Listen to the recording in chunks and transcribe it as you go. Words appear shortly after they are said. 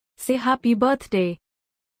Say happy birthday.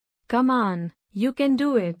 Come on, you can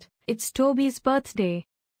do it. It's Tobi's birthday.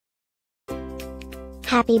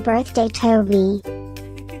 Happy birthday, Tobi.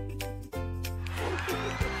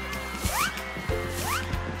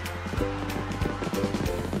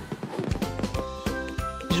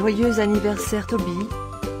 Joyeux anniversaire, Tobi.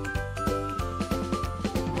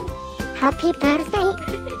 Happy birthday,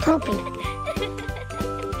 Tobi.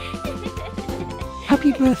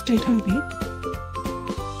 Happy birthday, Tobi.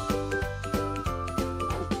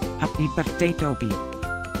 Happy birthday, Tobi.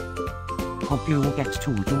 Hope you will get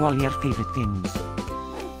to do all your favorite things.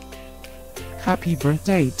 Happy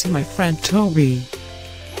birthday to my friend Tobi.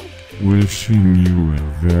 Wishing you a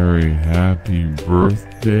very happy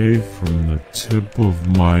birthday from the tip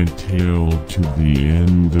of my tail to the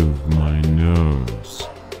end of my nose.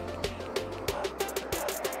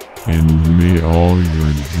 And may all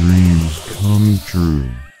your dreams come true.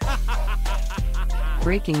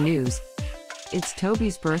 Breaking news. It's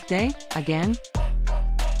Tobi's birthday, again?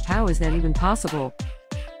 How is that even possible?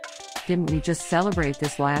 Didn't we just celebrate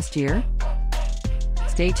this last year?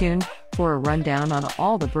 Stay tuned for a rundown on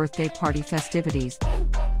all the birthday party festivities.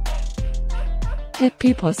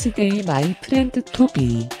 Happy birthday, my friend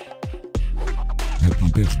Tobi. Happy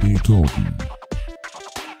birthday, Tobi.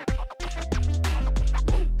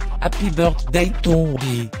 Happy birthday,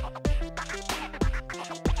 Tobi.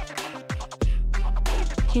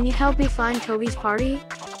 Can you help me find Tobi's party?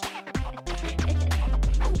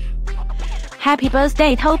 Happy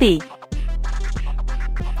birthday, Tobi.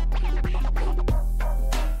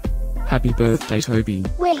 Happy birthday,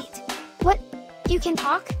 Tobi. Wait, what? You can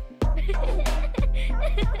talk?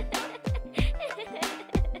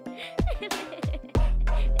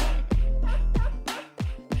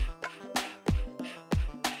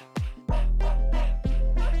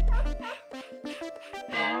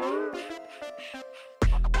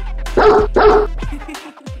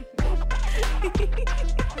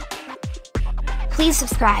 Please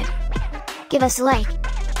subscribe, give us a like,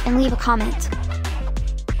 and leave a comment.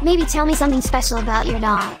 Maybe tell me something special about your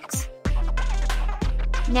dogs.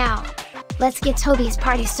 Now, let's get Tobi's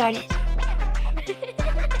party started.